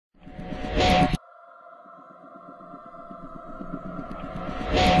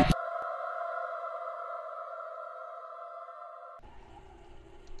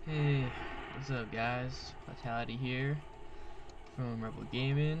What's up, guys? Vitality here from Rebel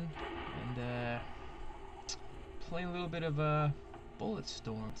Gaming, and playing a little bit of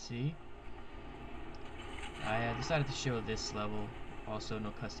BulletStorm. See, I decided to show this level. Also,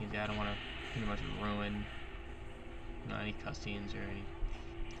 no cutscenes. I don't want to pretty much ruin any cutscenes or any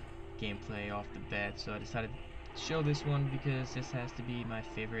gameplay off the bat. So I decided to show this one because this has to be my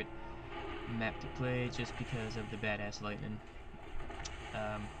favorite map to play, just because of the badass lightning.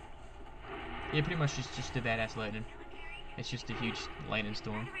 Yeah, pretty much just the badass lightning. It's just a huge lightning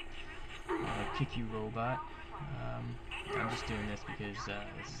storm. Kick you robot. I'm just doing this because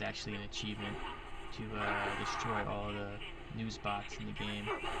this is actually an achievement to destroy all the news bots in the game.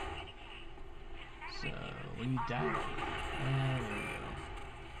 So when you die, there we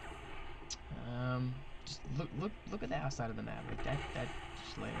go. Just look at the outside of the map. Like that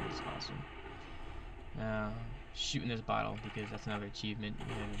just lightning is awesome. Now, shooting this bottle, because that's another achievement. You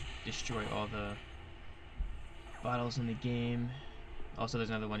have to destroy all the bottles in the game. Also, there's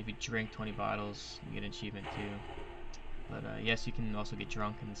another one. If you drink 20 bottles, you get an achievement too. But yes, you can also get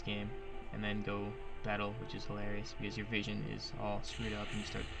drunk in this game and then go battle, which is hilarious because your vision is all screwed up and you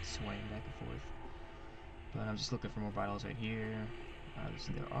start swaying back and forth. But I'm just looking for more bottles right here.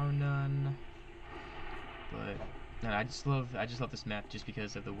 There are none. But no, I just love this map just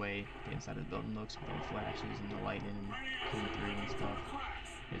because of the way the inside of the building looks with all the flashes and the lightning and coming through and stuff.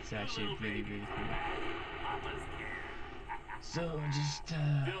 It's actually really cool. So just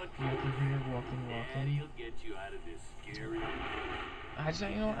walking here, walking. I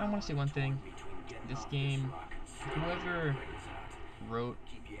want to say one thing. This game, whoever wrote,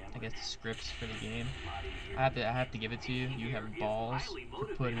 I guess, the scripts for the game, I have to give it to you. You have balls for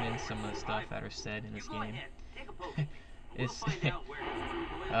putting in some of the stuff that are said in this game. It's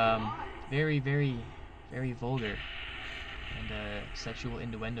very vulgar, and sexual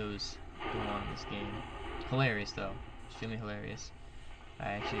innuendos go on in this game. Hilarious though, extremely hilarious.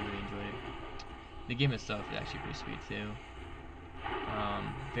 I actually really enjoyed it. The game itself is actually pretty sweet too.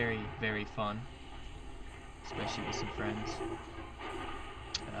 Very fun, especially with some friends.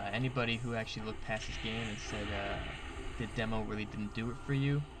 Anybody who actually looked past this game and said the demo really didn't do it for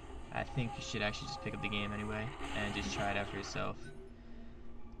you, I think you should actually just pick up the game anyway and just try it out for yourself,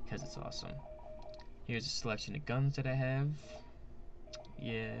 because it's awesome. Here's a selection of guns that I have.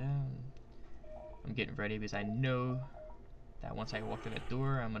 Yeah, I'm getting ready because I know that once I walk through that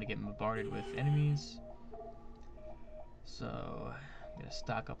door, I'm gonna get bombarded with enemies. So I'm gonna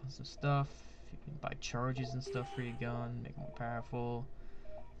stock up on some stuff. You can buy charges and stuff for your gun, make it more powerful.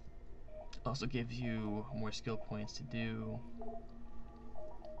 Also gives you more skill points to do.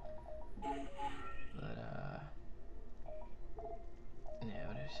 But yeah,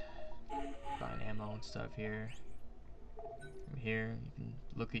 there's buying ammo and stuff here. From here, you can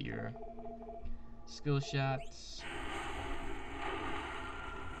look at your skill shots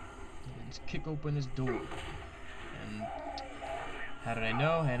and just kick open this door. And how did I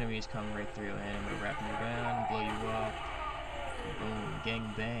know? Enemies come right through, and I'm gonna wrap them around, blow you up. Boom,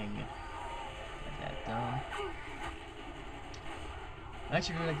 gang bang. Got that done. I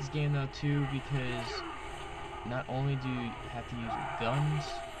actually really like this game though too, because not only do you have to use your guns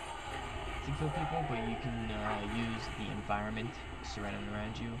to kill people, but you can use the environment surrounding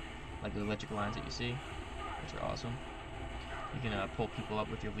around you, like the electrical lines that you see, which are awesome. You can pull people up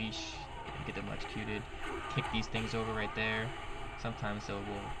with your leash and get them electrocuted. Kick these things over right there. Sometimes they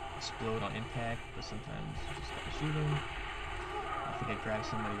will explode on impact, but sometimes you just gotta shoot them. I think I grabbed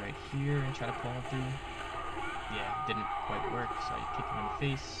somebody right here and try to pull them through. Yeah, it didn't quite work, so I kick him in the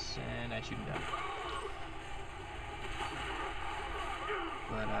face and I shoot him down.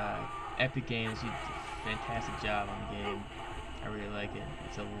 But Epic Games, you did a fantastic job on the game. I really like it.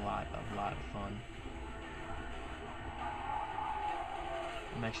 It's a lot of fun.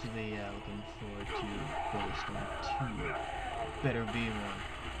 I'm actually looking forward to BulletStorm 2. Better be one.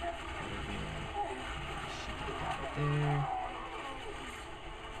 Better be one. Shoot that guy right there.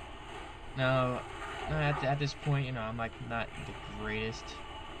 Now, at this point, you know, I'm like not the greatest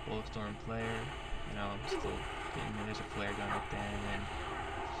BulletStorm player. You know, I'm still getting there. There's a flare gun up there, and then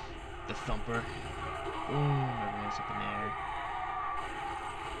the thumper. Boom! Everyone's up in the air.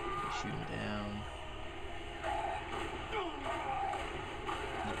 Shoot him down.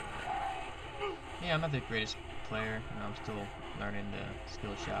 Yeah, I'm not the greatest player. You know, I'm still learning the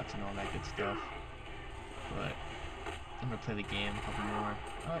skill shots and all that good stuff. But I'm gonna play the game a couple more.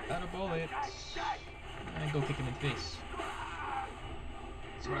 Oh, out of bullets. And go kick him in the face.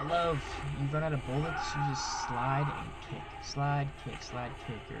 That's what I love. You run out of bullets, you just slide and kick. Slide,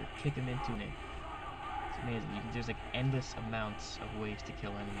 kick, or kick him into it. It's amazing. There's like endless amounts of ways to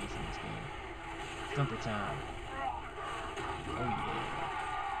kill enemies in this game. Thumper time. Oh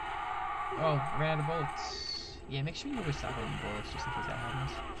yeah. Oh, I ran out of bullets. Yeah, make sure you always stop holding bullets just in case that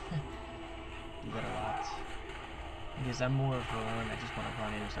happens. Do that a lot. Because I'm more of one, I just want to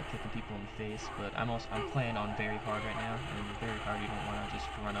run in and start kicking people in the face, but I'm playing on very hard right now, and very hard you don't want to just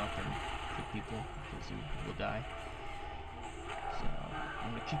run up and kick people because you will die. So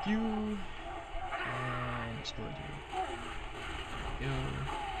I'm gonna kick you and explode you. There we go.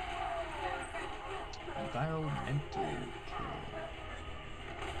 Environmental kill.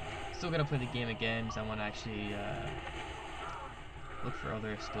 Still gotta play the game again because I want to actually look for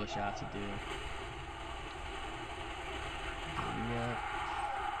other skill shots to do. Yep.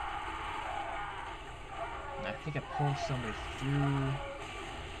 I think I pull somebody through.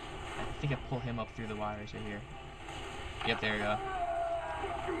 I think I pull him up through the wires right here. Yep, there we go.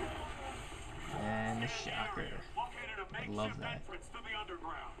 And the shocker. I love that.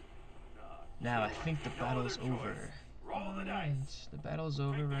 Now I think the battle's over. Alright, the battle's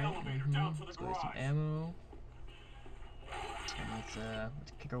over, right? Let's go get some ammo. And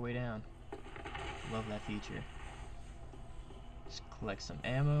let's kick our way down. Love that feature. Just collect some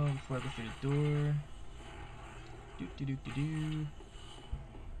ammo before I go through the door. Do.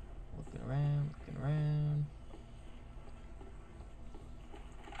 Looking around.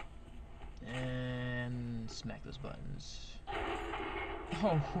 And smack those buttons.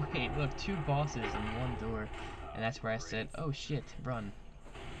 Oh wait, look, 2 bosses in 1 door. And that's where I said, oh shit, run.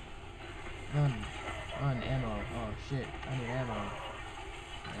 Run, ammo. Oh shit, I need ammo.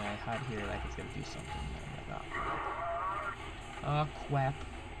 And I hide here like it's gonna do something. I'm like, oh crap.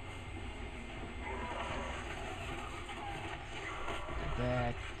 Go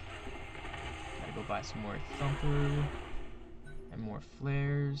back. Gotta go buy some more thumper. And more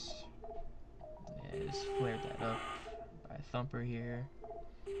flares. Yeah, just flared that up. Buy a thumper here.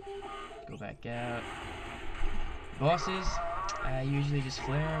 Go back out. Bosses, I usually just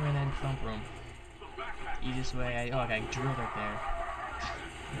flare them and then thumper them. Easiest way, I got drilled right there.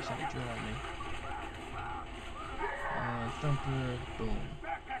 Wish I could drill at me. And thumper, boom.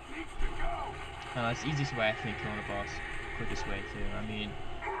 That's the easiest way I think killing a boss. Quickest way too. I mean,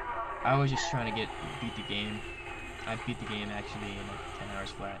 I was just trying to beat the game. I beat the game actually in like 10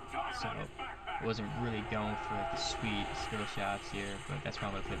 hours flat. So I wasn't really going for like the sweet skill shots here, but that's why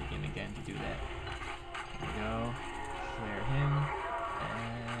I'm gonna play the game again to do that. There we go. Flare him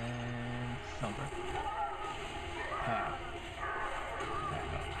and thumper. Pow.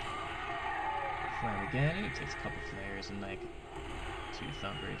 Flare him again. It takes a couple flares and like 2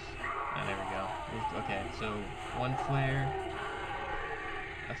 thumpers. Oh, there we go. Okay, so 1 flare,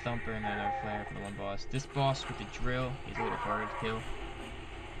 a thumper, and then another flare for the 1 boss. This boss with the drill is a little harder to kill.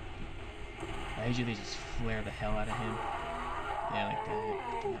 I usually just flare the hell out of him. Yeah, like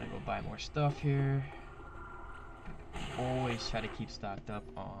that. I'm gonna go buy more stuff here. Always try to keep stocked up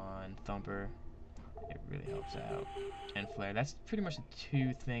on thumper. It really helps out. And flare. That's pretty much the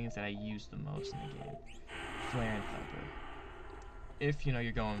 2 things that I use the most in the game. Flare and thumper. If, you know,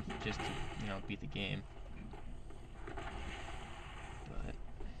 you're going just to, you know, beat the game. But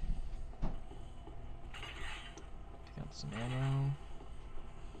pick up some ammo.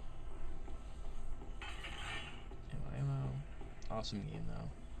 Ammo. Awesome game though.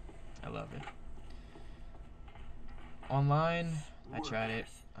 I love it. Online, I tried it.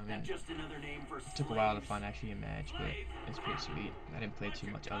 I mean, it took a while to find actually a match, but it's pretty sweet. I didn't play too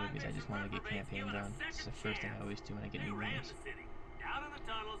much other because I just wanted to get campaign done. It's the first thing I always do when I get new games.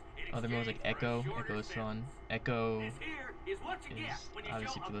 Other modes like Echo. Echo is fun. Echo is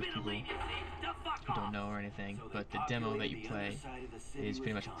obviously for those people who don't know or anything, but the demo that you play is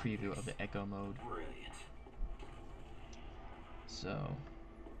pretty much a preview of the Echo mode. So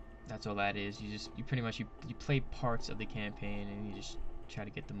that's all that is. You pretty much you play parts of the campaign and you just try to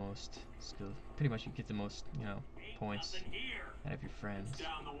get the most skill. Pretty much you get the most, you know, points out of your friends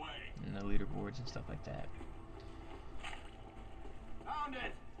and the leaderboards and stuff like that. Found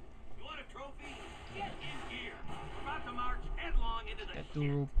it. You want a trophy? Get in here. We're about to march headlong into the that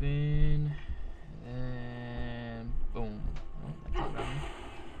door open, and boom. Oh, that killed me.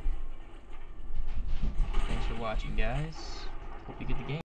 Thanks for watching, guys. Hope you get the game.